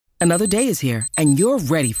Another day is here, and you're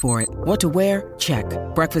ready for it. What to wear? Check.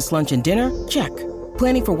 Breakfast, lunch, and dinner? Check.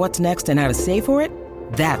 Planning for what's next and how to save for it?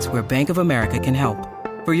 That's where Bank of America can help.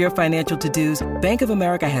 For your financial to-dos, Bank of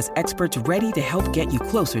America has experts ready to help get you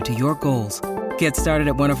closer to your goals. Get started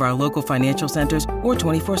at one of our local financial centers or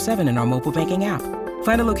 24/7 in our mobile banking app.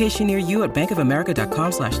 Find a location near you at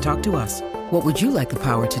bankofamerica.com/talktous. What would you like the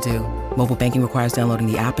power to do? Mobile banking requires downloading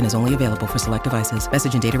the app and is only available for select devices.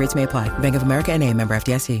 Message and data rates may apply. Bank of America N.A., member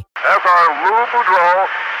FDIC. As our Lou Boudreau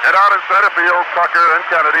and out in center field, Tucker and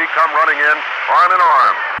Kennedy come running in arm in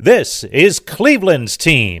arm. This is Cleveland's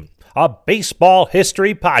Team, a baseball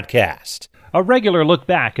history podcast. A regular look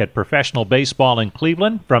back at professional baseball in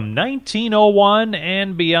Cleveland from 1901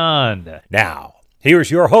 and beyond. Now,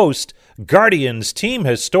 here's your host, Guardians team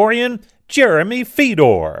historian, Jeremy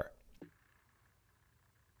Fedor.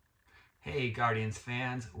 Hey Guardians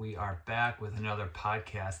fans, we are back with another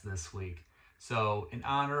podcast this week. So in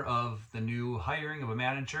honor of the new hiring of a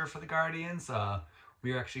manager for the Guardians,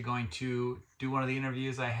 we are actually going to do one of the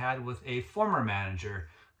interviews I had with a former manager,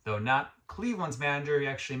 though not Cleveland's manager. He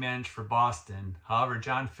actually managed for Boston. However,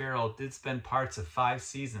 John Farrell did spend parts of 5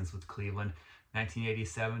 seasons with Cleveland,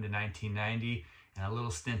 1987 to 1990, and a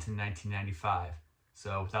little stint in 1995.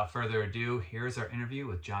 So without further ado, here's our interview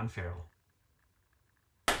with John Farrell.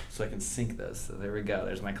 So I can sync this. So there we go.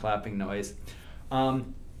 There's my clapping noise.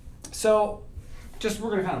 So just we're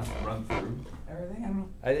going to kind of run through everything.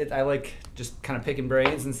 I don't know. I like just kind of picking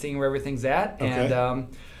brains and seeing where everything's at. Okay. And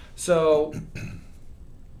so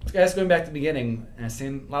guys, going back to the beginning, and a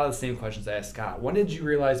lot of the same questions I asked Scott. When did you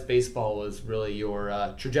realize baseball was really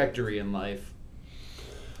your trajectory in life?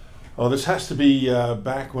 Oh, this has to be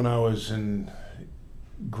back when I was in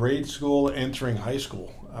grade school, entering high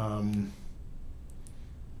school.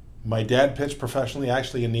 My dad pitched professionally,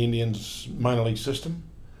 actually in the Indians minor league system.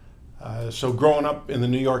 So growing up in the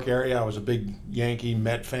New York area, I was a big Yankee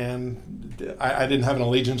Met fan. I didn't have an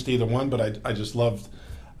allegiance to either one, but I just loved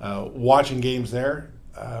watching games there.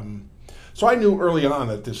 So I knew early on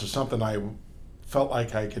that this is something I felt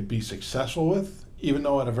like I could be successful with, even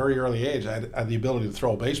though at a very early age I had the ability to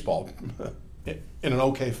throw a baseball in an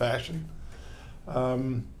okay fashion.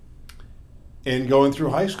 And going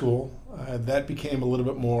through high school, that became a little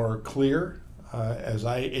bit more clear as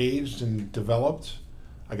I aged and developed.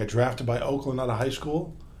 I got drafted by Oakland out of high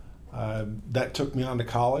school. That took me on to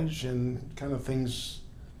college, and kind of things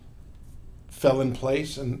fell in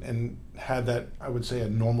place and had that, I would say, a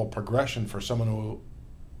normal progression for someone who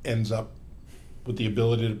ends up with the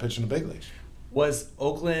ability to pitch in the big leagues. Was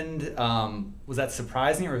Oakland, was that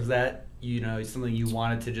surprising, or was that something you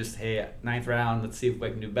wanted to just, hey, 9th round, let's see if I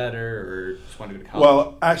can do better, or just wanted to go to college?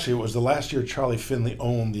 Well, actually, it was the last year Charlie Finley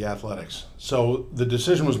owned the Athletics. So the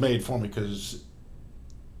decision was made for me because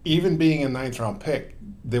even being a 9th round pick,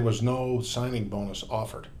 there was no signing bonus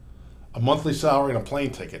offered. A monthly salary and a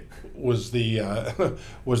plane ticket was the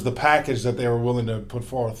was the package that they were willing to put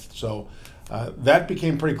forth. So that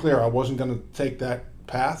became pretty clear. I wasn't going to take that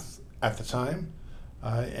path at the time.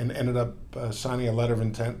 And ended up signing a letter of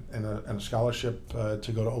intent and a scholarship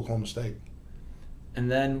to go to Oklahoma State. And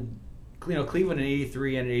then, Cleveland in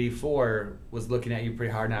 '83 and '84 was looking at you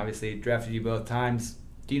pretty hard, and obviously drafted you both times.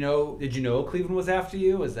 Did you know Cleveland was after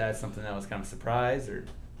you? Was that something that was kind of a surprise, or?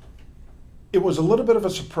 It was a little bit of a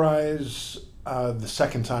surprise the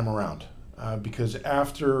second time around because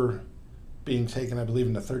after being taken, I believe,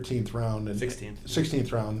 in the 13th round and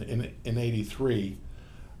 16th round in '83.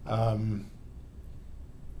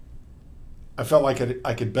 I felt like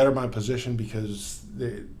I could better my position because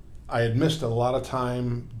I had missed a lot of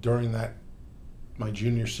time during my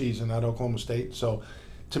junior season at Oklahoma State. So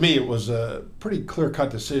to me, it was a pretty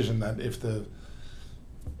clear-cut decision that if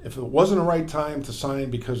it wasn't the right time to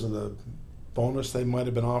sign because of the bonus they might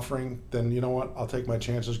have been offering, then you know what? I'll take my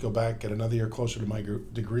chances, go back, get another year closer to my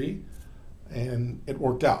degree. And it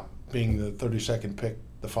worked out, being the 32nd pick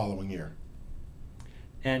the following year.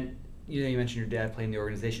 And you mentioned your dad playing the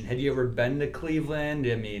organization. Had you ever been to Cleveland?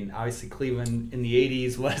 I mean, obviously Cleveland in the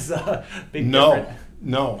 80s was a big difference.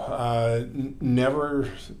 No. Never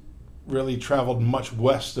really traveled much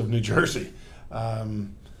west of New Jersey.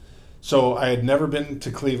 So I had never been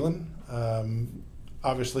to Cleveland.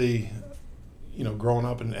 Obviously, growing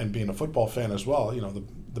up and being a football fan as well,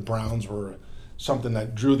 the Browns were something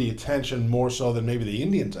that drew the attention more so than maybe the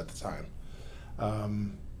Indians at the time.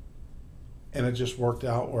 And it just worked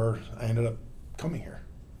out where I ended up coming here.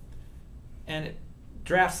 And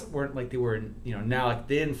drafts weren't like they were, now. Like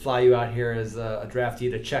they didn't fly you out here as a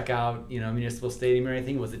draftee to check out, Municipal Stadium or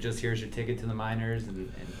anything. Was it just here's your ticket to the minors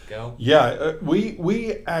and go? Yeah,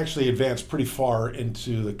 we actually advanced pretty far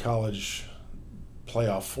into the college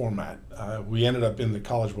playoff format. We ended up in the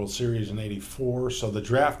College World Series in '84, so the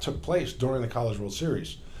draft took place during the College World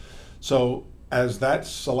Series. So as that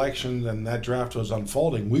selection and that draft was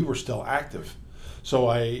unfolding, we were still active. So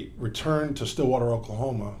I returned to Stillwater,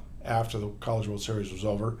 Oklahoma after the College World Series was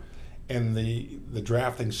over, and the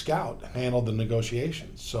drafting scout handled the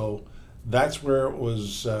negotiations. So that's where it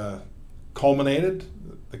was culminated.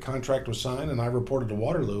 The contract was signed, and I reported to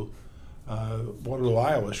Waterloo,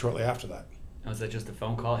 Iowa, shortly after that. Was that just a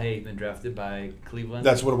phone call? Hey, you've been drafted by Cleveland?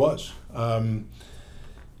 That's what it was.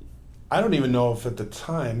 I don't even know if at the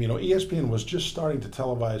time, ESPN was just starting to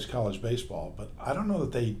televise college baseball, but I don't know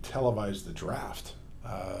that they televised the draft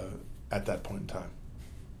at that point in time.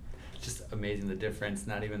 Just amazing, the difference,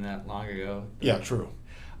 not even that long ago. Yeah, true.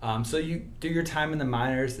 So you do your time in the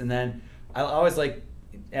minors, and then I always like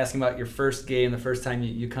asking about your first game, the first time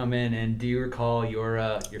you come in, and do you recall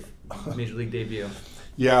your Major League debut?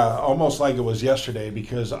 Yeah, almost like it was yesterday,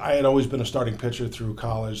 because I had always been a starting pitcher through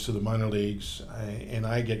college to the minor leagues, and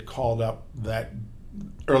I get called up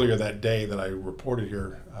earlier that day that I reported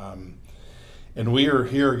here, and we are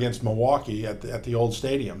here against Milwaukee at the old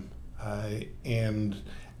stadium, and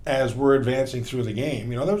as we're advancing through the game,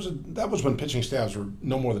 that was when pitching staffs were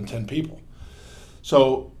no more than 10 people,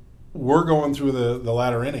 so we're going through the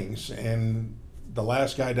latter innings, and the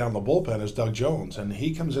last guy down the bullpen is Doug Jones, and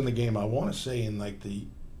he comes in the game, I want to say, in like the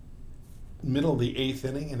middle of the 8th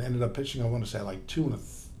inning, and ended up pitching, I want to say, like two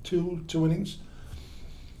innings.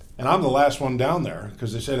 And I'm the last one down there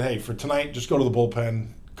because they said, hey, for tonight, just go to the bullpen,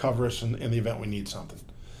 cover us in the event we need something.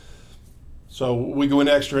 So we go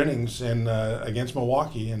into extra innings and against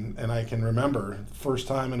Milwaukee, and I can remember first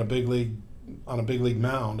time in on a big league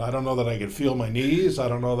mound. I don't know that I could feel my knees. I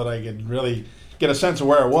don't know that I could really get a sense of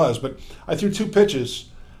where I was, but I threw 2 pitches,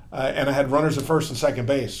 and I had runners at first and second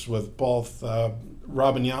base with both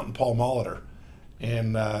Robin Yount and Paul Molitor.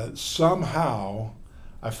 And somehow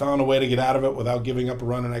I found a way to get out of it without giving up a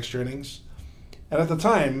run in extra innings. And at the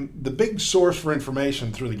time, the big source for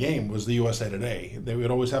information through the game was the USA Today. They would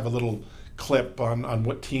always have a little clip on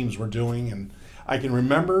what teams were doing. And I can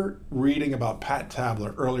remember reading about Pat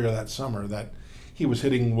Tabler earlier that summer that he was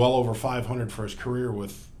hitting well over 500 for his career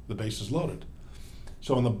with the bases loaded.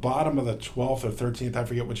 So in the bottom of the 12th or 13th, I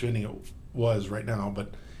forget which inning it was right now,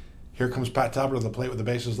 but here comes Pat Tabler to the plate with the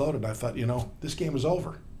bases loaded. And I thought, this game is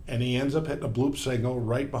over. And he ends up hitting a bloop signal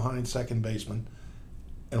right behind second baseman.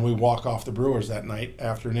 And we walk off the Brewers that night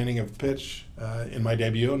after an inning of pitch in my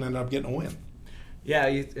debut and ended up getting a win. Yeah,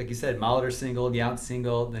 like you said, Molitor singled, Yount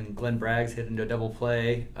singled, then Glenn Braggs hit into a double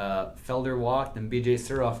play, Felder walked, and B.J.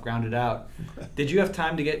 Suroff grounded out. Did you have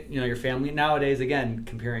time to get your family? Nowadays, again,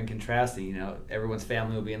 comparing and contrasting, everyone's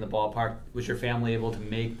family will be in the ballpark. Was your family able to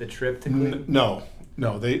make the trip to Cleveland?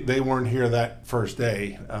 No, they weren't here that first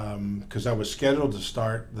day because I was scheduled to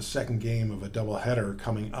start the second game of a doubleheader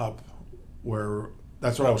coming up, where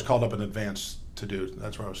that's what I was called up in advance to do.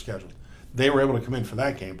 That's where I was scheduled. They were able to come in for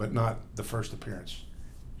that game, but not the first appearance.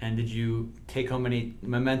 And did you take home any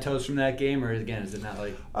mementos from that game, or again, is it not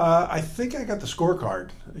like? I think I got the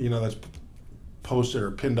scorecard, that's posted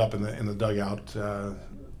or pinned up in the dugout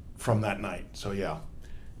from that night. So yeah.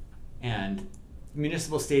 And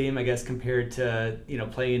Municipal Stadium, I guess, compared to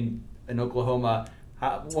playing in Oklahoma,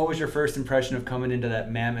 what was your first impression of coming into that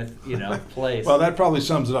mammoth place? Well, that probably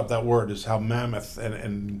sums it up. That word is how mammoth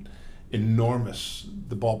and enormous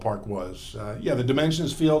the ballpark was. The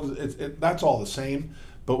dimensions field, that's all the same.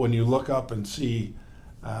 But when you look up and see,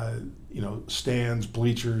 stands,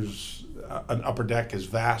 bleachers, an upper deck as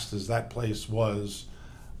vast as that place was,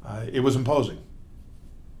 it was imposing.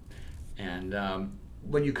 And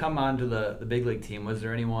when you come onto the big league team, was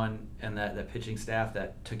there anyone in that pitching staff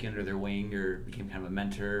that took you under their wing or became kind of a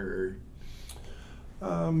mentor?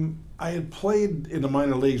 I had played in the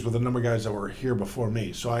minor leagues with a number of guys that were here before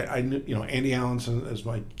me. So I knew, Andy Allenson as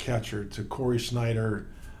my catcher, to Corey Snyder,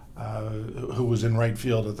 who was in right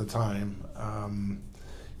field at the time.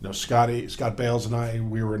 Scott Bales and I,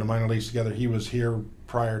 we were in the minor leagues together. He was here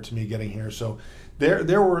prior to me getting here. So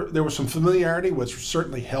there was some familiarity, which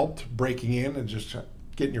certainly helped breaking in and just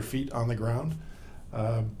getting your feet on the ground.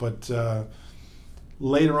 But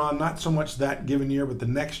later on, not so much that given year, but the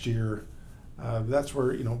next year, that's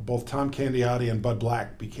where both Tom Candiotti and Bud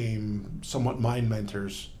Black became somewhat my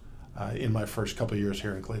mentors in my first couple of years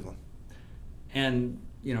here in Cleveland. And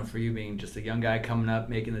for you being just a young guy coming up,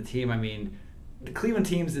 making the team, I mean, the Cleveland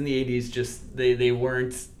teams in the 80s just they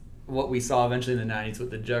weren't what we saw eventually in the 90s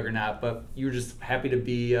with the juggernaut, but you were just happy to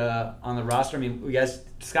be on the roster. I mean,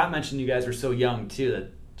 Scott mentioned you guys were so young too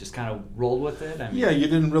that just kind of rolled with it. Yeah, you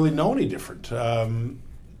didn't really know any different.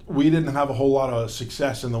 we didn't have a whole lot of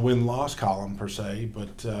success in the win-loss column per se,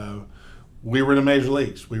 but we were in the major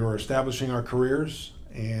leagues. We were establishing our careers,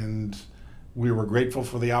 and we were grateful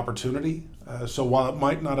for the opportunity. So while it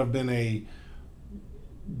might not have been a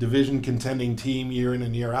division contending team year in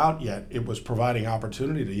and year out yet, it was providing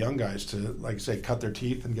opportunity to young guys to, like I say, cut their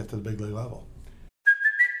teeth and get to the big league level.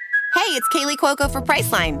 Hey, it's Kaylee Cuoco for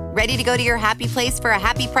Priceline. Ready to go to your happy place for a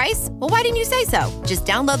happy price? Well, why didn't you say so? Just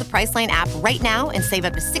download the Priceline app right now and save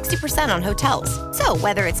up to 60% on hotels. So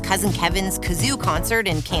whether it's Cousin Kevin's Kazoo Concert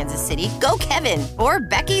in Kansas City, go Kevin, or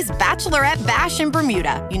Becky's Bachelorette Bash in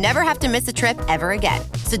Bermuda, you never have to miss a trip ever again.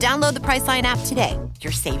 So download the Priceline app today.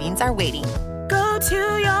 Your savings are waiting. Go to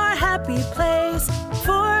your happy place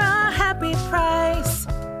for a happy price.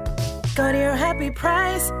 Go to your happy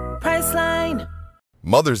price, Priceline.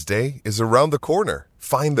 Mother's Day is around the corner.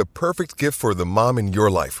 Find the perfect gift for the mom in your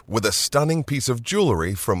life with a stunning piece of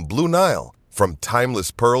jewelry from Blue Nile. From timeless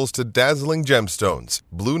pearls to dazzling gemstones,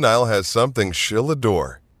 Blue Nile has something she'll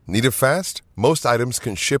adore. Need it fast? Most items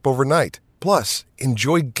can ship overnight. Plus,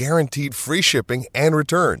 enjoy guaranteed free shipping and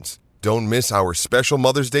returns. Don't miss our special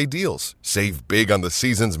Mother's Day deals. Save big on the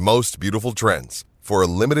season's most beautiful trends. For a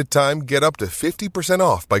limited time, get up to 50%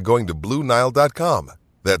 off by going to BlueNile.com.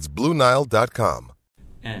 That's BlueNile.com.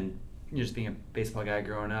 And just being a baseball guy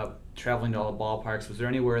growing up, traveling to all the ballparks, was there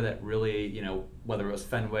anywhere that really, whether it was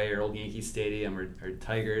Fenway or Old Yankee Stadium or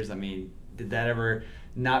Tigers, did that ever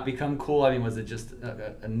not become cool? Was it just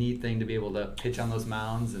a neat thing to be able to pitch on those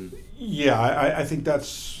mounds? And yeah, I think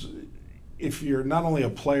that's, if you're not only a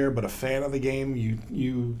player but a fan of the game,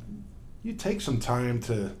 you take some time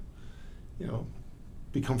to,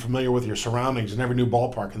 become familiar with your surroundings in every new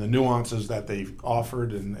ballpark and the nuances that they've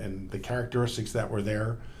offered and the characteristics that were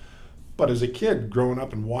there. But as a kid growing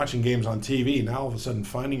up and watching games on TV, now all of a sudden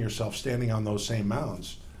finding yourself standing on those same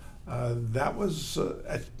mounds, that was,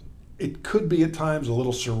 it could be at times a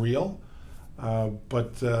little surreal,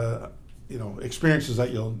 but experiences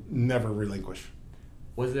that you'll never relinquish.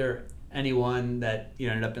 Was there anyone that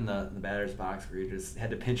ended up in the batter's box where you just had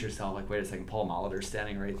to pinch yourself, like, wait a second, Paul Molitor's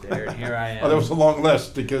standing right there, and here I am? Oh, there was a long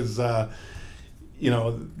list because, there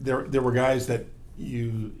were guys that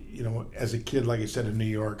as a kid, like I said, in New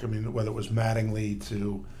York, whether it was Mattingly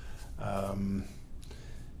to, I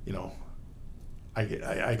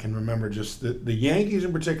can remember just the Yankees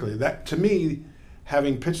in particular. That, to me,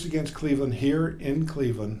 having pitched against Cleveland here in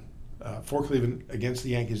Cleveland, for Cleveland against the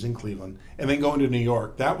Yankees in Cleveland, and then going to New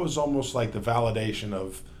York, that was almost like the validation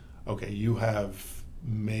of, okay, you have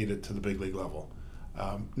made it to the big league level.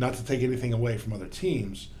 Not to take anything away from other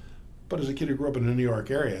teams, but as a kid who grew up in the New York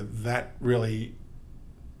area, that really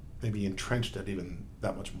maybe entrenched it even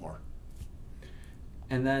that much more.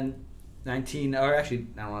 And then I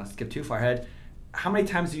don't want to skip too far ahead. How many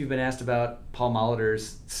times have you been asked about Paul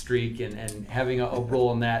Molitor's streak and having a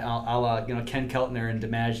role in that, a la Ken Keltner and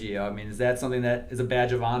DiMaggio? Is that something that is a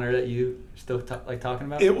badge of honor that you still like talking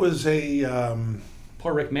about? It was a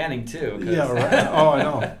poor Rick Manning too. Yeah, right. Oh, I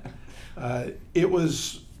know. It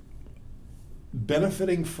was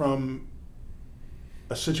benefiting from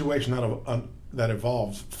a situation that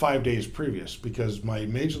evolved 5 days previous, because my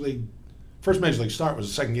first major league start was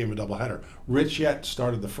the second game of a doubleheader. Rich Yett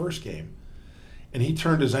started the first game. And he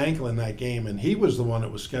turned his ankle in that game, and he was the one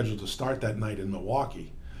that was scheduled to start that night in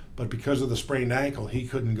Milwaukee. But because of the sprained ankle, he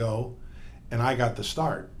couldn't go, and I got the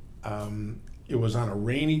start. It was on a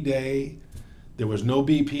rainy day. There was no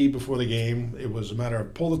BP before the game. It was a matter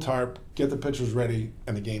of pull the tarp, get the pitchers ready,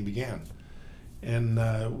 and the game began. And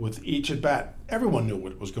with each at-bat, everyone knew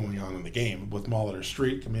what was going on in the game with Molitor's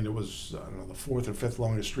streak. It was the fourth or fifth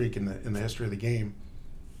longest streak in the history of the game.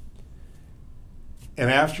 And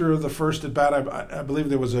after the first at bat, I believe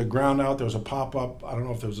there was a ground out, there was a pop-up. I don't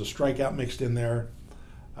know if there was a strikeout mixed in there.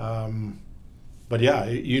 But yeah,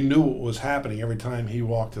 you knew what was happening every time he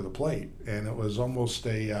walked to the plate. And it was almost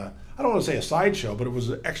I don't want to say a sideshow, but it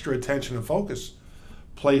was extra attention and focus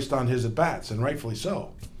placed on his at-bats, and rightfully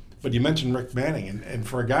so. But you mentioned Rick Manning, and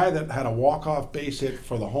for a guy that had a walk-off base hit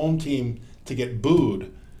for the home team to get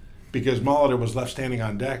booed because Molitor was left standing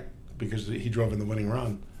on deck because he drove in the winning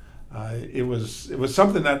run, it was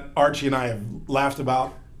something that Archie and I have laughed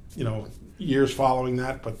about, years following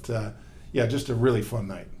that. But just a really fun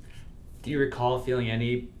night. Do you recall feeling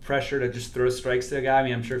any pressure to just throw strikes to a guy?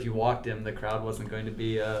 I'm sure if you walked him, the crowd wasn't going to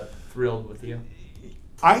be thrilled with you.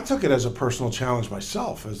 I took it as a personal challenge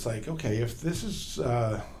myself. It's like, okay, if this is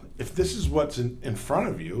what's in front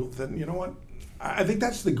of you, then you know what? I think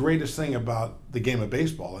that's the greatest thing about the game of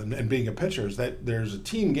baseball and being a pitcher, is that there's a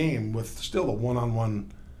team game with still a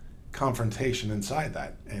one-on-one confrontation inside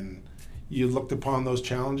that, and you looked upon those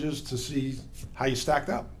challenges to see how you stacked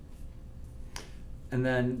up. And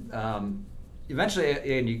then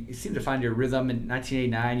eventually, you seem to find your rhythm. In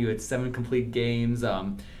 1989, you had 7 complete games.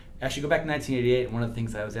 Actually, go back to 1988, and one of the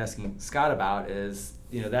things I was asking Scott about is,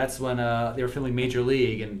 that's when they were filming Major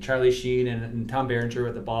League, and Charlie Sheen and Tom Berenger were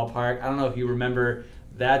at the ballpark. I don't know if you remember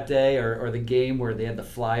that day or the game where they had the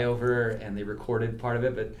flyover and they recorded part of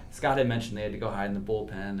it, but Scott had mentioned they had to go hide in the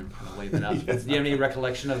bullpen. They were kind of waving up. Yeah. Do you have any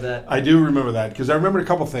recollection of that? I do remember that, because I remember a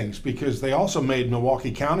couple things, because they also made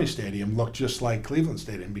Milwaukee County Stadium look just like Cleveland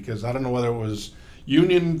Stadium, because I don't know whether it was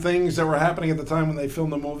union things that were happening at the time when they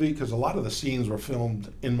filmed the movie, because a lot of the scenes were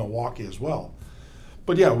filmed in Milwaukee as well.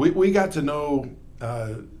 But yeah, we got to know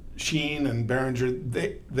Sheen and Berenger.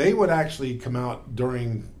 They would actually come out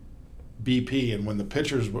during BP, and when the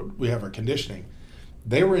pitchers we have our conditioning,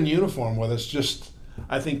 they were in uniform with us, just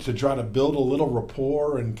I think to try to build a little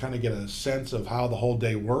rapport and kind of get a sense of how the whole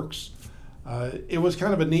day works. It was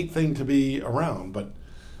kind of a neat thing to be around, but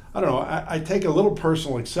I don't know, I take a little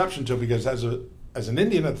personal exception to it, because as an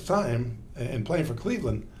Indian at the time and playing for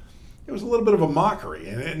Cleveland, it was a little bit of a mockery,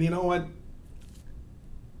 and you know what,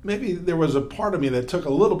 maybe there was a part of me that took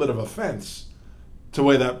a little bit of offense to the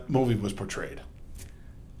way that movie was portrayed.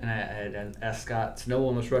 And I had asked Scott, so no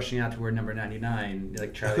one was rushing out to wear number 99,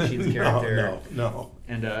 like Charlie Sheen's character. No.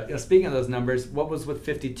 And speaking of those numbers, what was with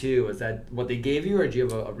 52? Was that what they gave you, or do you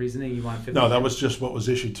have a reasoning you wanted 52? No, that was just what was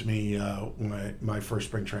issued to me my first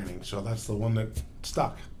spring training. So that's the one that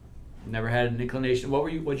stuck. Never had an inclination.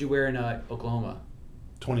 What'd you wear in Oklahoma?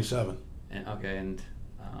 27. And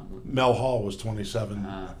Mel Hall was 27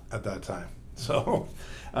 at that time. So,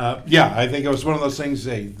 yeah, I think it was one of those things.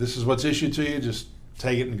 Hey, this is what's issued to you. Just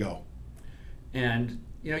take it and go. And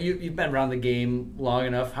you've been around the game long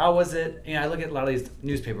enough. How was it? I look at a lot of these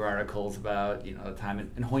newspaper articles about the time,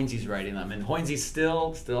 and Hoynesie's writing them, and Hoynesie's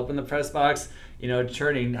still up in the press box,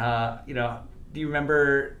 churning. Do you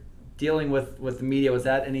remember dealing with the media? Was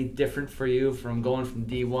that any different for you from going from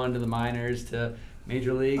D1 to the minors to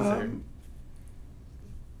major leagues?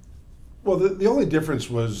 Well, the only difference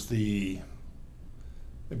was maybe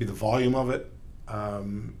the volume of it,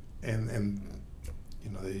 and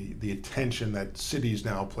the attention that cities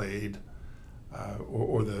now played,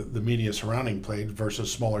 or the media surrounding played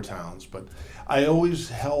versus smaller towns. But I always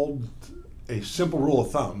held a simple rule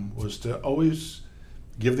of thumb, was to always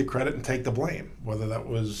give the credit and take the blame, whether that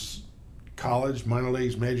was college, minor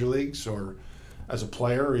leagues, major leagues, or as a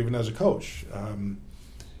player or even as a coach.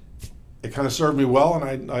 It kind of served me well,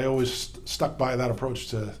 and I always stuck by that approach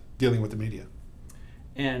to dealing with the media.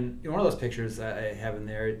 And one of those pictures I have in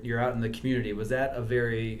there, you're out in the community. Was that a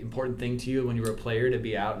very important thing to you when you were a player, to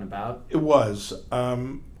be out and about? It was.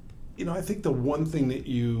 I think the one thing that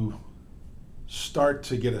you start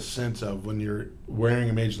to get a sense of when you're wearing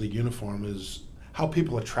a major league uniform is how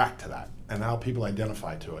people attract to that and how people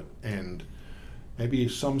identify to it. And maybe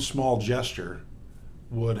some small gesture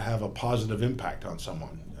would have a positive impact on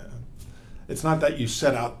someone. It's not that you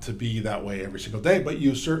set out to be that way every single day, but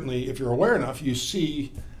you certainly, if you're aware enough, you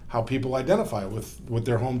see how people identify with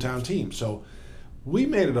their hometown team. So we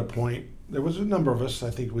made it a point. There was a number of us, I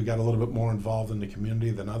think we got a little bit more involved in the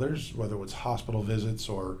community than others, whether it was hospital visits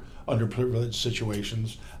or underprivileged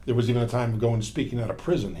situations. There was even a time of going speaking at a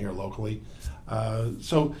prison here locally.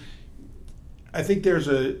 So I think there's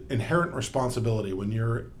an inherent responsibility when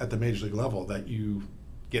you're at the major league level that you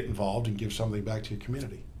get involved and give something back to your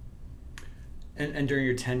community. And during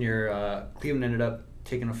your tenure, Cleveland ended up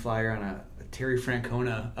taking a flyer on a Terry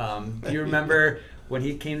Francona. Do you remember when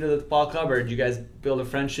he came to the ball club, or did you guys build a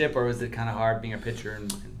friendship, or was it kind of hard being a pitcher?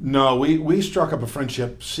 No, we struck up a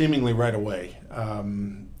friendship seemingly right away.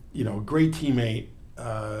 Great teammate,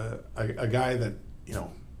 a guy that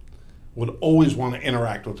would always want to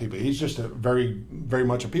interact with people. He's just a very, very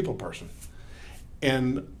much a people person.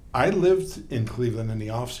 And I lived in Cleveland in the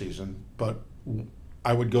off season, but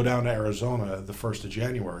I would go down to Arizona the 1st of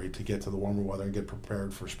January to get to the warmer weather and get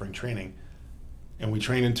prepared for spring training. And we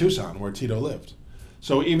trained in Tucson, where Tito lived.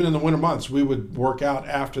 So even in the winter months, we would work out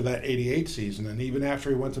after that 88 season, and even after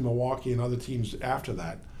he went to Milwaukee and other teams after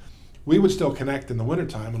that, we would still connect in the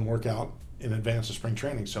wintertime and work out in advance of spring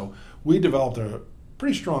training. So we developed a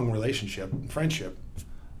pretty strong relationship and friendship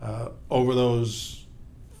over those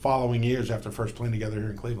following years after first playing together here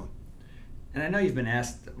in Cleveland. And I know you've been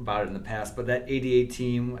asked about it in the past, but that 88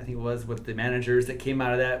 team, I think it was, with the managers that came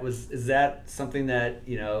out of that, is that something that,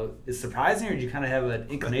 is surprising, or do you kind of have an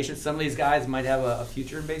inclination some of these guys might have a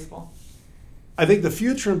future in baseball? I think the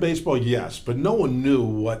future in baseball, yes, but no one knew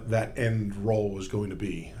what that end role was going to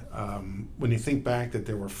be. When you think back that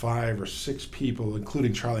there were 5 or 6 people,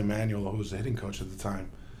 including Charlie Manuel, who was the hitting coach at the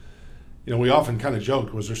time, we often kind of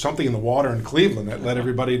joked, was there something in the water in Cleveland that led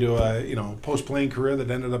everybody to a post-playing career that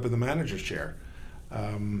ended up in the manager's chair?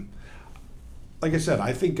 Like I said,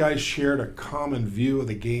 I think guys shared a common view of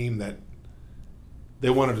the game that they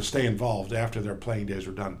wanted to stay involved after their playing days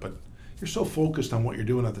were done. But you're so focused on what you're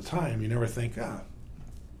doing at the time, you never think,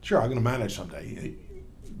 sure, I'm going to manage someday.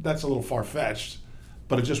 That's a little far-fetched,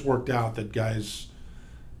 but it just worked out that guys,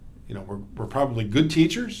 were probably good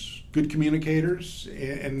teachers, good communicators,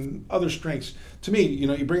 and other strengths. To me,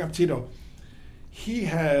 you bring up Tito, he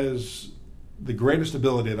has the greatest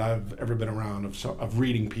ability that I've ever been around of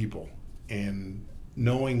reading people and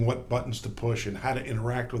knowing what buttons to push and how to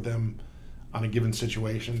interact with them on a given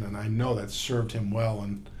situation. And I know that served him well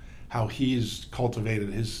and how he's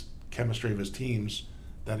cultivated his chemistry of his teams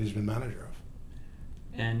that he's been manager of.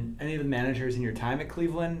 And any of the managers in your time at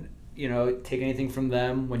Cleveland, take anything from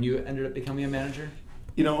them when you ended up becoming a manager?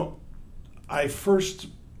 When I first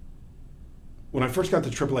got to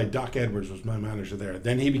AAA, Doc Edwards was my manager there.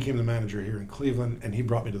 Then he became the manager here in Cleveland, and he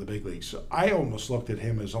brought me to the big leagues. So I almost looked at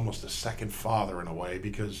him as almost a second father in a way,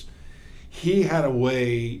 because he had a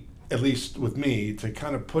way, at least with me, to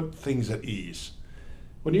kind of put things at ease.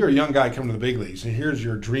 When you're a young guy coming to the big leagues, and here's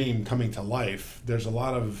your dream coming to life, there's a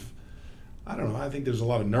lot of, I think there's a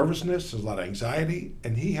lot of nervousness, there's a lot of anxiety,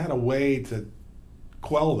 and he had a way to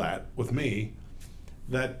quell that with me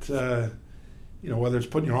that, whether it's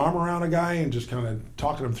putting your arm around a guy and just kind of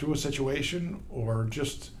talking him through a situation, or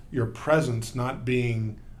just your presence not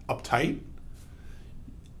being uptight,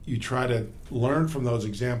 you try to learn from those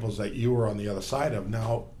examples that you were on the other side of.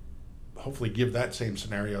 Now, hopefully give that same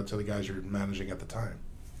scenario to the guys you're managing at the time.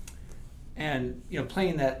 And,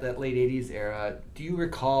 playing that late 80s era, do you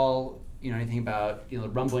recall, anything about, the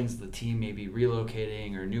rumblings of the team maybe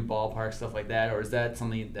relocating or new ballpark, stuff like that? Or is that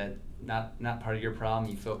something that not part of your problem?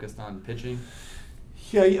 You focused on pitching?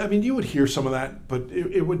 Yeah, you would hear some of that, but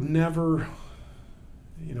it would never,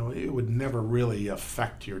 it would never really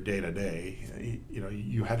affect your day-to-day.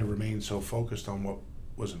 You had to remain so focused on what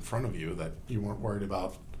was in front of you that you weren't worried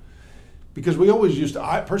about. Because we always used to,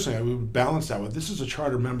 I would balance that with, this is a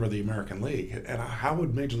charter member of the American League, and how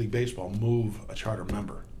would Major League Baseball move a charter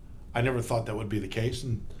member? I never thought that would be the case,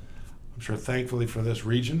 and I'm sure thankfully for this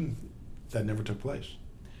region, that never took place.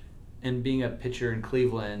 And being a pitcher in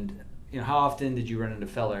Cleveland, how often did you run into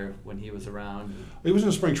Feller when he was around? He was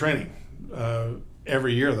in spring training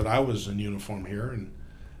every year that I was in uniform here, and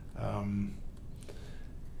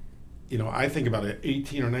I think about an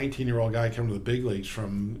 18 or 19-year-old guy coming to the big leagues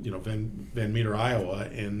from Van Meter, Iowa,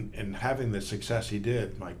 and having the success he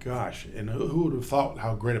did. My gosh! And who would have thought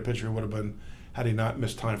how great a pitcher he would have been had he not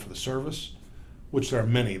missed time for the service? Which there are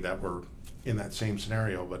many that were in that same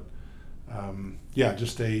scenario, but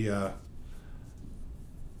just a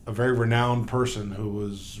very renowned person who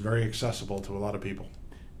was very accessible to a lot of people.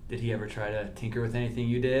 Did he ever try to tinker with anything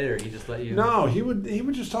you did, or he just let you? No, he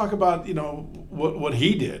would just talk about what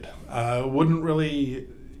he did. Wouldn't really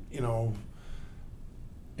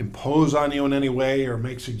impose on you in any way or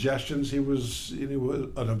make suggestions. He was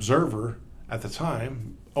an observer at the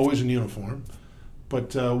time, always in uniform,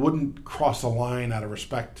 but wouldn't cross the line out of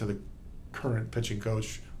respect to the current pitching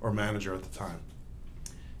coach or manager at the time.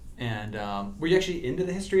 And were you actually into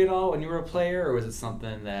the history at all when you were a player, or was it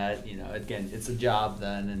something that, again, it's a job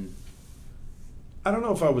then? And I don't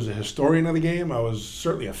know if I was a historian of the game. I was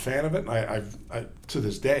certainly a fan of it. I to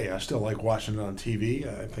this day, I still like watching it on TV.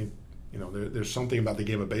 I think, there's something about the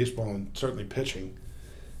game of baseball and certainly pitching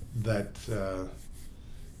that,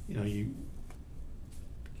 you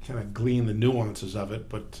kind of glean the nuances of it.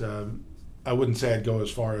 But I wouldn't say I'd go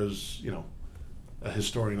as far as, a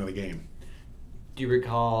historian of the game. Do you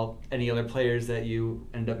recall any other players that you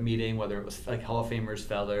ended up meeting, whether it was like Hall of Famers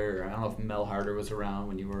Feller, or I don't know if Mel Harder was around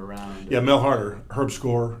when you were around? Yeah, Mel Harder, Herb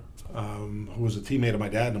Score, who was a teammate of my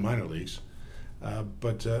dad in the minor leagues.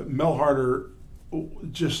 But Mel Harder,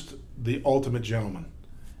 just the ultimate gentleman.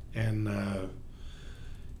 And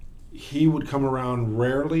he would come around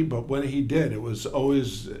rarely, but when he did, it was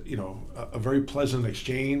always, a very pleasant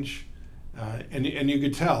exchange. And you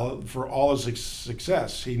could tell, for all his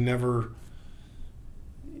success, he never...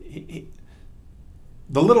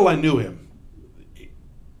 the little I knew him,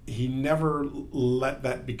 he never let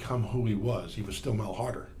that become who he was. He was still Mel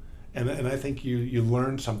Harder. And I think you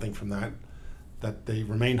learn something from that they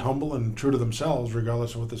remain humble and true to themselves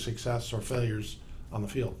regardless of what the success or failures on the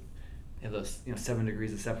field. Yeah, those 7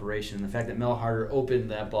 degrees of separation. The fact that Mel Harder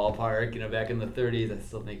opened that ballpark, back in the 30s, I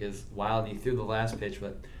still think is wild. And he threw the last pitch,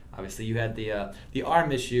 but obviously you had the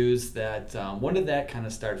arm issues. That when did that kind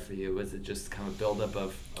of start for you? Was it just kind of buildup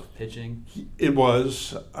of pitching? It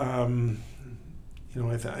was.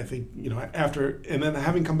 I think after, and then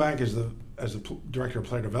having come back as the director of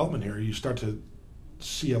player development here, you start to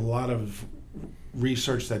see a lot of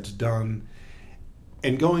research that's done.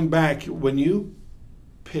 And going back, when you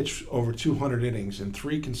pitch over 200 innings in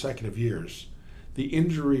 3 consecutive years, the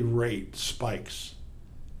injury rate spikes.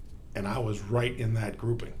 And I was right in that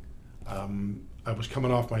grouping. I was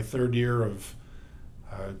coming off my 3rd year of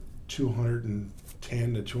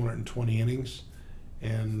 210 to 220 innings,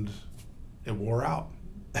 and it wore out.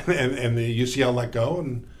 and the UCL let go,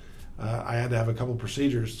 and I had to have a couple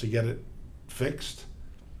procedures to get it fixed.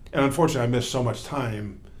 And unfortunately, I missed so much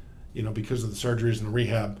time, because of the surgeries and the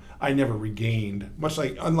rehab. I never regained,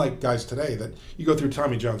 unlike guys today that you go through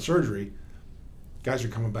Tommy John surgery, guys are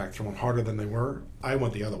coming back throwing harder than they were. I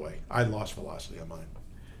went the other way. I lost velocity on mine.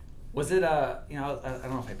 Was it I don't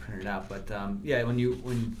know if I printed it out, but when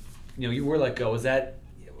you were let go, was that,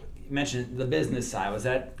 you mentioned the business side, was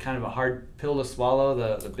that kind of a hard pill to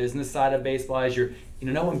swallow, the business side of baseball, as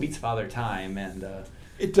no one beats Father Time, and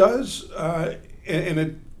it does, and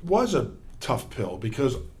it was a tough pill,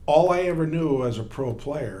 because all I ever knew as a pro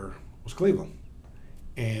player was Cleveland,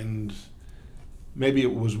 and maybe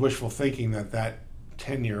it was wishful thinking that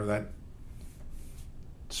tenure, that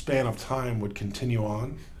span of time would continue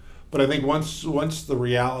on. But I think once the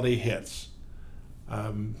reality hits,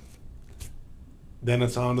 then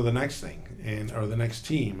it's on to the next thing, or the next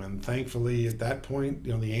team. And thankfully, at that point,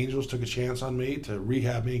 the Angels took a chance on me to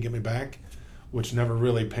rehab me and get me back, which never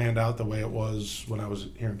really panned out the way it was when I was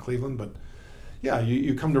here in Cleveland. But yeah,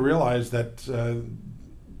 you come to realize that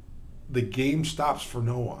the game stops for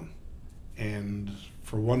no one, and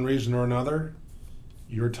for one reason or another,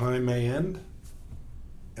 your time may end,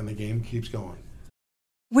 and the game keeps going.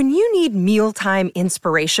 When you need mealtime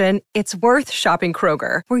inspiration, it's worth shopping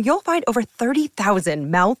Kroger, where you'll find over 30,000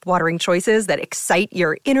 mouth-watering choices that excite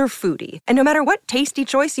your inner foodie. And no matter what tasty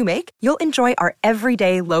choice you make, you'll enjoy our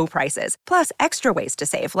everyday low prices, plus extra ways to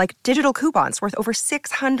save, like digital coupons worth over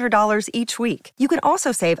 $600 each week. You can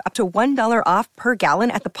also save up to $1 off per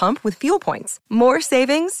gallon at the pump with fuel points. More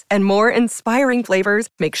savings and more inspiring flavors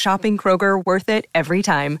make shopping Kroger worth it every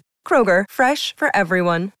time. Kroger, fresh for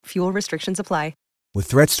everyone. Fuel restrictions apply. With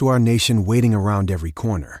threats to our nation waiting around every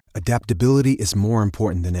corner, adaptability is more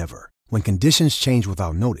important than ever. When conditions change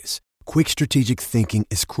without notice, quick strategic thinking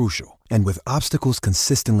is crucial. And with obstacles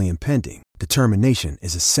consistently impending, determination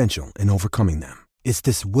is essential in overcoming them. It's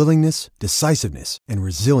this willingness, decisiveness, and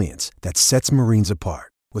resilience that sets Marines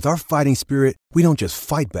apart. With our fighting spirit, we don't just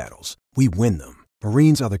fight battles, we win them.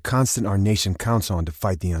 Marines are the constant our nation counts on to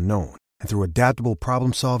fight the unknown. And through adaptable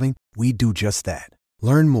problem solving, we do just that.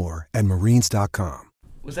 Learn more at Marines.com.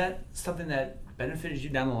 Was that something that benefited you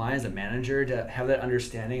down the line as a manager, to have that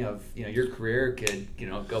understanding of, your career could,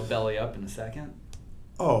 go belly up in a second?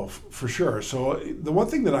 Oh, for sure. So the one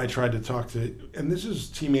thing that I tried to talk to, and this is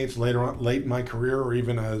teammates later on, late in my career, or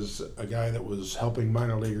even as a guy that was helping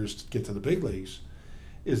minor leaguers get to the big leagues,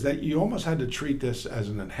 is that you almost had to treat this as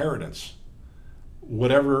an inheritance.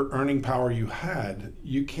 Whatever earning power you had,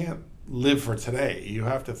 you can't live for today. You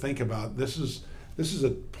have to think about this is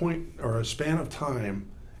a point or a span of time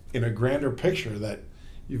in a grander picture that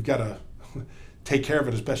you've got to take care of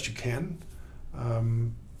it as best you can,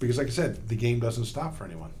 because like I said, the game doesn't stop for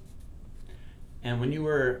anyone. And when you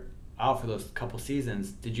were out for those couple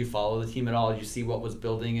seasons, did you follow the team at all? Did you see what was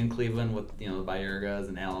building in Cleveland with the Baergas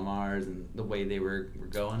and Alomars and the way they were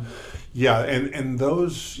going? Yeah, and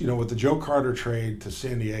those, with the Joe Carter trade to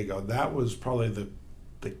San Diego, that was probably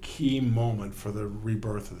the key moment for the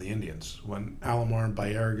rebirth of the Indians, when Alomar and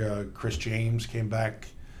Baerga, Chris James came back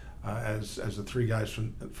as the 3 guys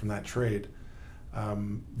from that trade.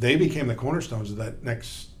 They became the cornerstones of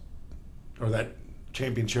that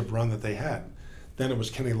championship run that they had. Then it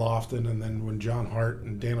was Kenny Lofton, and then when John Hart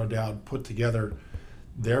and Dan O'Dowd put together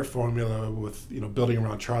their formula with building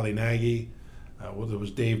around Charlie Nagy, there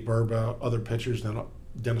was Dave Burba, other pitchers, then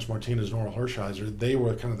Dennis Martinez and Oral Hershiser. They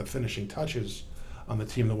were kind of the finishing touches on the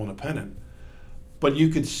team that won a pennant. But you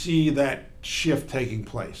could see that shift taking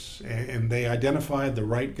place, and they identified the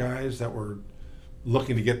right guys that were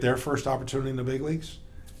looking to get their first opportunity in the big leagues,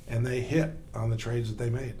 and they hit on the trades that they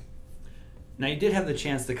made. Now, you did have the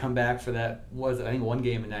chance to come back for that, I think, one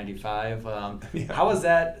game in '95. Yeah. How was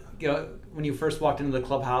that, when you first walked into the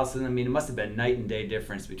clubhouse? And it must have been night and day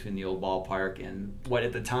difference between the old ballpark and what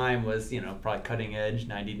at the time was, probably cutting edge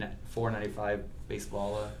 94, 95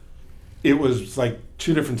 baseball. It was like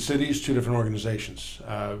 2 different cities, 2 different organizations.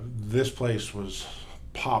 This place was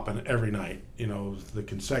popping every night. The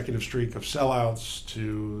consecutive streak of sellouts,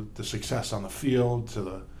 to the success on the field, to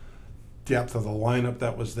the depth of the lineup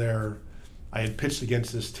that was there. I had pitched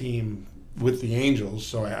against this team with the Angels,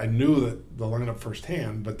 so I knew that the lineup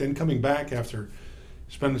firsthand. But then coming back after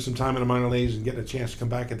spending some time in the minor leagues and getting a chance to come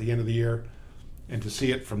back at the end of the year and to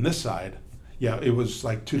see it from this side, yeah, it was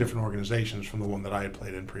like two different organizations from the one that I had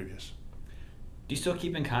played in previous. Do you still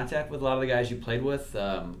keep in contact with a lot of the guys you played with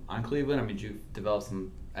on Cleveland? I mean, did you develop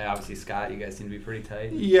some? Obviously, Scott, you guys seem to be pretty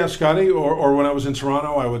tight. Yeah, Scotty. Or when I was in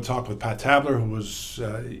Toronto, I would talk with Pat Tabler, who was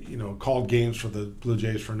called games for the Blue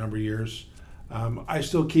Jays for a number of years. I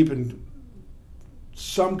still keep in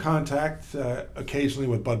some contact occasionally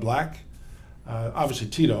with Bud Black, obviously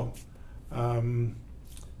Tito,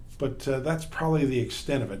 but that's probably the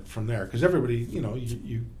extent of it from there. Because everybody,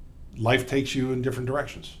 you life takes you in different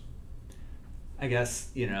directions. I guess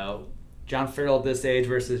John Farrell at this age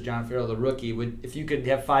versus John Farrell the rookie. If you could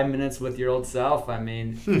have 5 minutes with your old self, I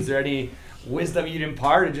mean, is there any wisdom you'd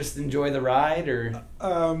impart, or just enjoy the ride, or?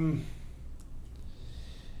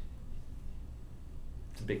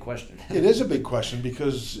 It's a big question. It is a big question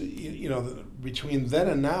because between then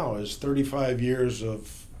and now is 35 years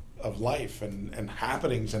of life and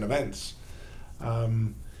happenings and events.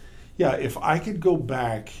 If I could go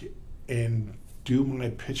back and do my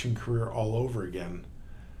pitching career all over again,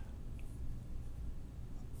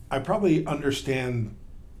 I probably understand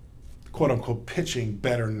quote-unquote pitching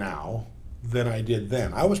better now than I did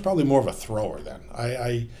then. I was probably more of a thrower then.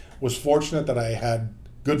 I was fortunate that I had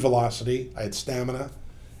good velocity, I had stamina,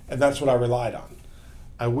 and that's what I relied on.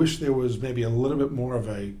 I wish there was maybe a little bit more of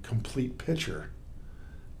a complete pitcher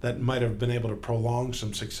that might have been able to prolong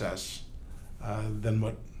some success than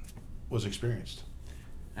what was experienced.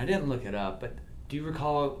 I didn't look it up, but do you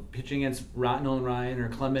recall pitching against Nolan Ryan or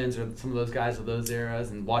Clemens or some of those guys of those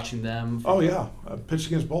eras and watching them? Oh, yeah. I pitched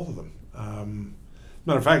against both of them.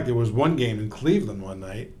 Matter of fact, there was one game in Cleveland one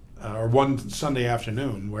night, or one Sunday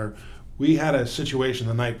afternoon, where we had a situation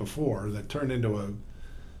the night before that turned into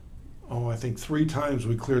I think 3 times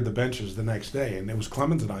we cleared the benches the next day, and it was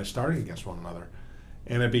Clemens and I starting against one another.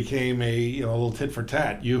 And it became a little tit for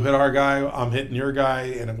tat. You hit our guy, I'm hitting your guy,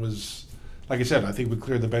 and it was, like I said, I think we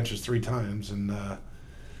cleared the benches 3 times. And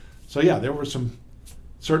there were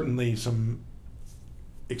certainly some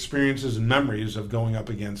experiences and memories of going up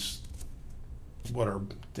against what are,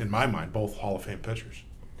 in my mind, both Hall of Fame pitchers.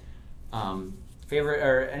 Favorite,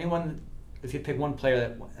 or anyone, if you pick one player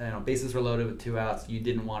that, bases were loaded with 2 outs, you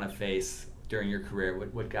didn't want to face during your career,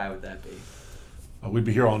 what guy would that be? We'd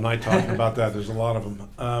be here all night talking about that. There's a lot of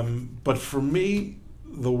them. But for me,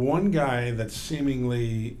 the one guy that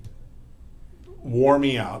seemingly wore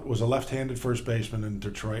me out was a left-handed first baseman in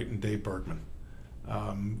Detroit, and Dave Bergman.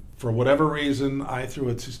 For whatever reason, I threw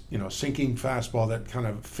a sinking fastball that kind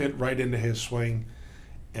of fit right into his swing,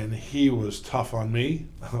 and he was tough on me.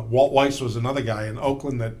 Walt Weiss was another guy in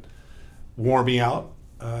Oakland that wore me out.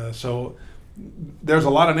 So there's a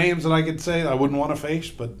lot of names that I could say I wouldn't want to face,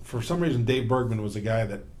 but for some reason Dave Bergman was the guy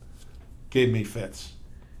that gave me fits.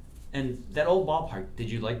 And that old ballpark, did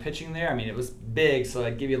you like pitching there? I mean, it was big, so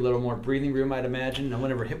I'd give you a little more breathing room, I'd imagine. No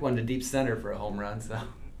one ever hit one to deep center for a home run, so.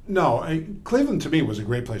 No, Cleveland to me was a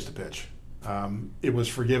great place to pitch. It was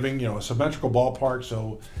forgiving, a symmetrical ballpark,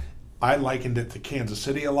 so I likened it to Kansas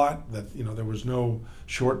City a lot, that, there was no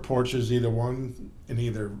short porches, either one, in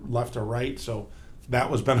either left or right, so that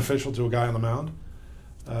was beneficial to a guy on the mound.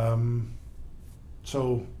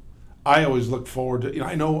 So I always looked forward to,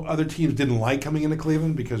 I know other teams didn't like coming into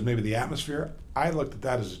Cleveland because maybe the atmosphere. I looked at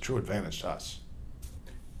that as a true advantage to us.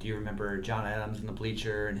 Do you remember John Adams in the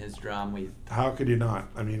bleacher and his drum? How could you not?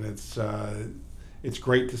 I mean, it's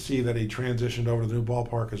great to see that he transitioned over to the new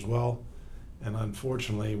ballpark as well. And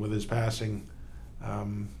unfortunately, with his passing,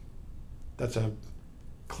 that's a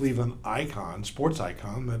Cleveland icon, sports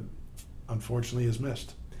icon, that unfortunately is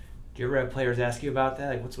missed. Do you ever have players ask you about that?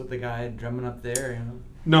 Like, what's with the guy drumming up there?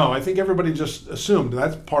 No, I think everybody just assumed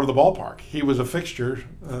that's part of the ballpark. He was a fixture,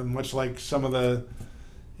 much like some of the,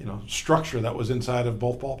 structure that was inside of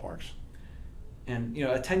both ballparks. And,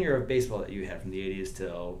 a tenure of baseball that you had from the 80s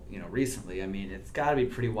till, recently, I mean, it's got to be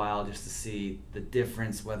pretty wild just to see the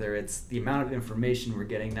difference, whether it's the amount of information we're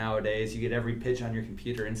getting nowadays. You get every pitch on your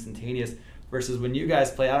computer instantaneous versus when you guys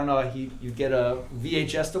play. I don't know, you get a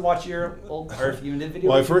VHS to watch your old, or if you did video.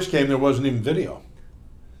 Well, I first came, there wasn't even video.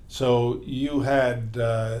 So you had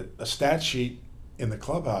a stat sheet in the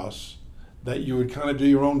clubhouse that you would kind of do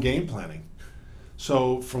your own game planning.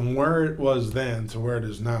 So from where it was then to where it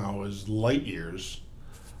is now is light years.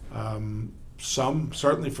 Some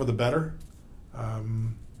certainly for the better.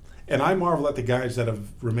 And I marvel at the guys that have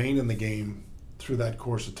remained in the game through that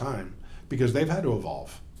course of time because they've had to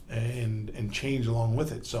evolve and change along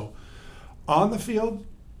with it. So on the field,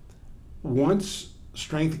 once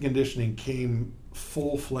strength and conditioning came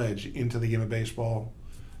full-fledged into the game of baseball,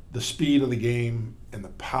 the speed of the game and the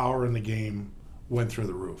power in the game went through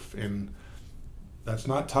the roof. And that's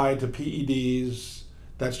not tied to PEDs.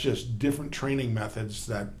 That's just different training methods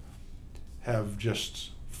that have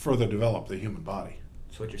just further developed the human body.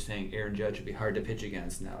 So what you're saying, Aaron Judge would be hard to pitch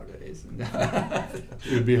against nowadays.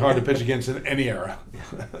 It would be hard to pitch against in any era.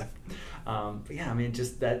 But yeah, I mean,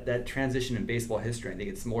 just that transition in baseball history, I think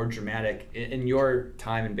it's more dramatic in your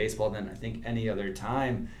time in baseball than I think any other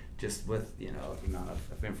time, just with, the amount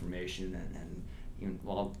of information and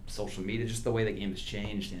even, social media, just the way the game has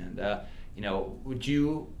changed. And, would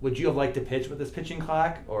you have liked to pitch with this pitching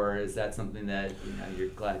clock, or is that something that, you're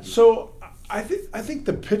glad? So I think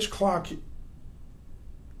the pitch clock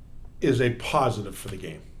is a positive for the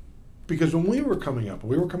game. Because when we were coming up,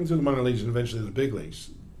 we were coming through the minor leagues and eventually the big leagues,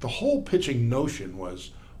 the whole pitching notion was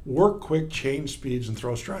work quick, change speeds, and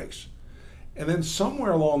throw strikes. And then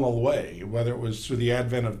somewhere along the way, whether it was through the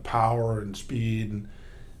advent of power and speed,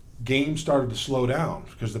 games started to slow down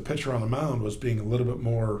because the pitcher on the mound was being a little bit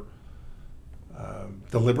more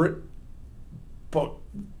deliberate. But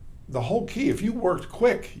the whole key, if you worked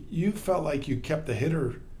quick, you felt like you kept the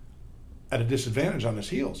hitter at a disadvantage on his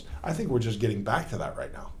heels. I think we're just getting back to that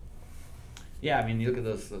right now. Yeah, I mean, you look at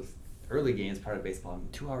those early games, part of baseball,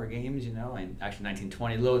 2-hour games, and actually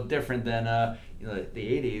 1920, a little different than the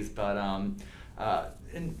 80s. But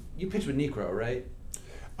and you pitched with Necro, right?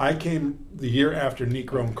 I came the year after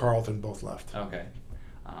Necro and Carlton both left. Okay.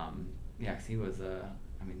 Yeah, 'cause he was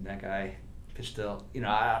that guy pitched still.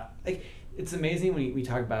 It's amazing when we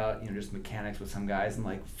talk about just mechanics with some guys, and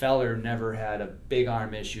like Feller never had a big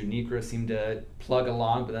arm issue. Necro seemed to plug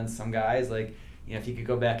along, but then some guys if you could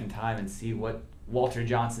go back in time and see what Walter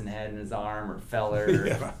Johnson had in his arm, or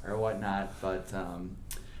Feller, or whatnot, but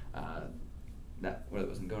that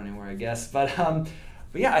wasn't going anywhere, I guess. But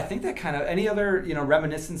yeah, I think that kind of, any other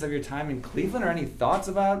reminiscence of your time in Cleveland, or any thoughts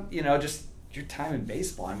about just your time in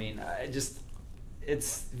baseball? I mean,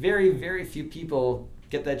 it's very, very few people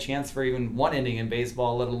get that chance for even one inning in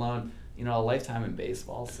baseball, let alone a lifetime in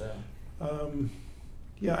baseball. So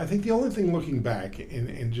yeah, I think the only thing looking back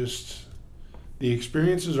and just the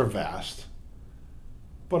experiences are vast,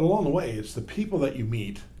 but along the way it's the people that you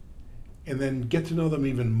meet and then get to know them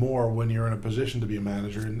even more when you're in a position to be a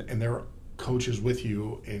manager and they're coaches with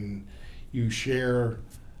you, and you share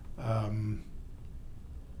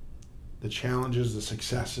the challenges, the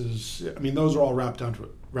successes. I mean, those are all wrapped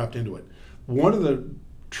into it. One of the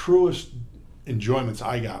truest enjoyments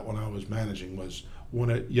I got when I was managing was when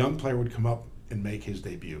a young player would come up and make his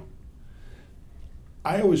debut.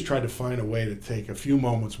 I always tried to find a way to take a few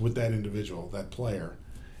moments with that individual, that player,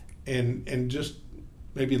 and just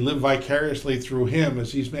maybe live vicariously through him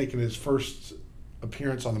as he's making his first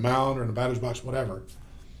appearance on the mound or in the batter's box, whatever.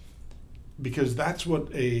 Because that's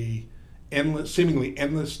what a seemingly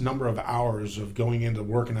endless number of hours of going into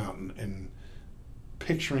working out and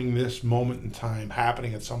picturing this moment in time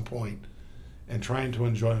happening at some point and trying to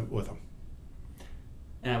enjoy it with them.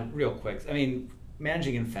 And real quick, I mean,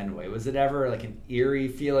 managing in Fenway, was it ever like an eerie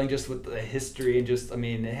feeling just with the history and just,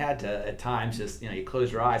 it had to at times just, you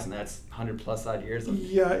close your eyes and that's 100+ odd years of...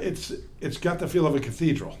 Yeah, it's got the feel of a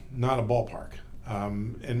cathedral, not a ballpark.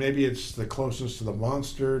 And maybe it's the closeness to the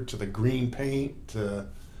monster, to the green paint, to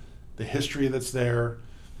the history that's there,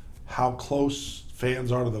 how close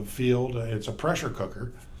fans are to the field. It's a pressure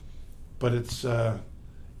cooker, but it's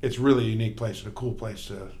really a unique place and a cool place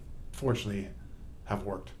to fortunately have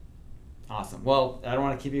worked. Awesome. Well, I don't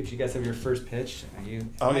want to keep you because you guys have your first pitch.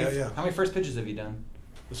 How many first pitches have you done?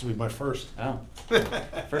 This will be my first. Oh.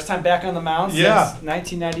 First time back on the mound since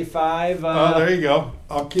 1995. There you go.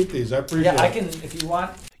 I'll keep these. I appreciate it. Yeah, I can, if you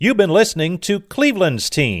want. You've been listening to Cleveland's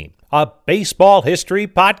Team, a baseball history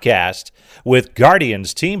podcast with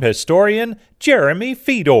Guardians team historian Jeremy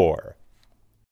Fedor.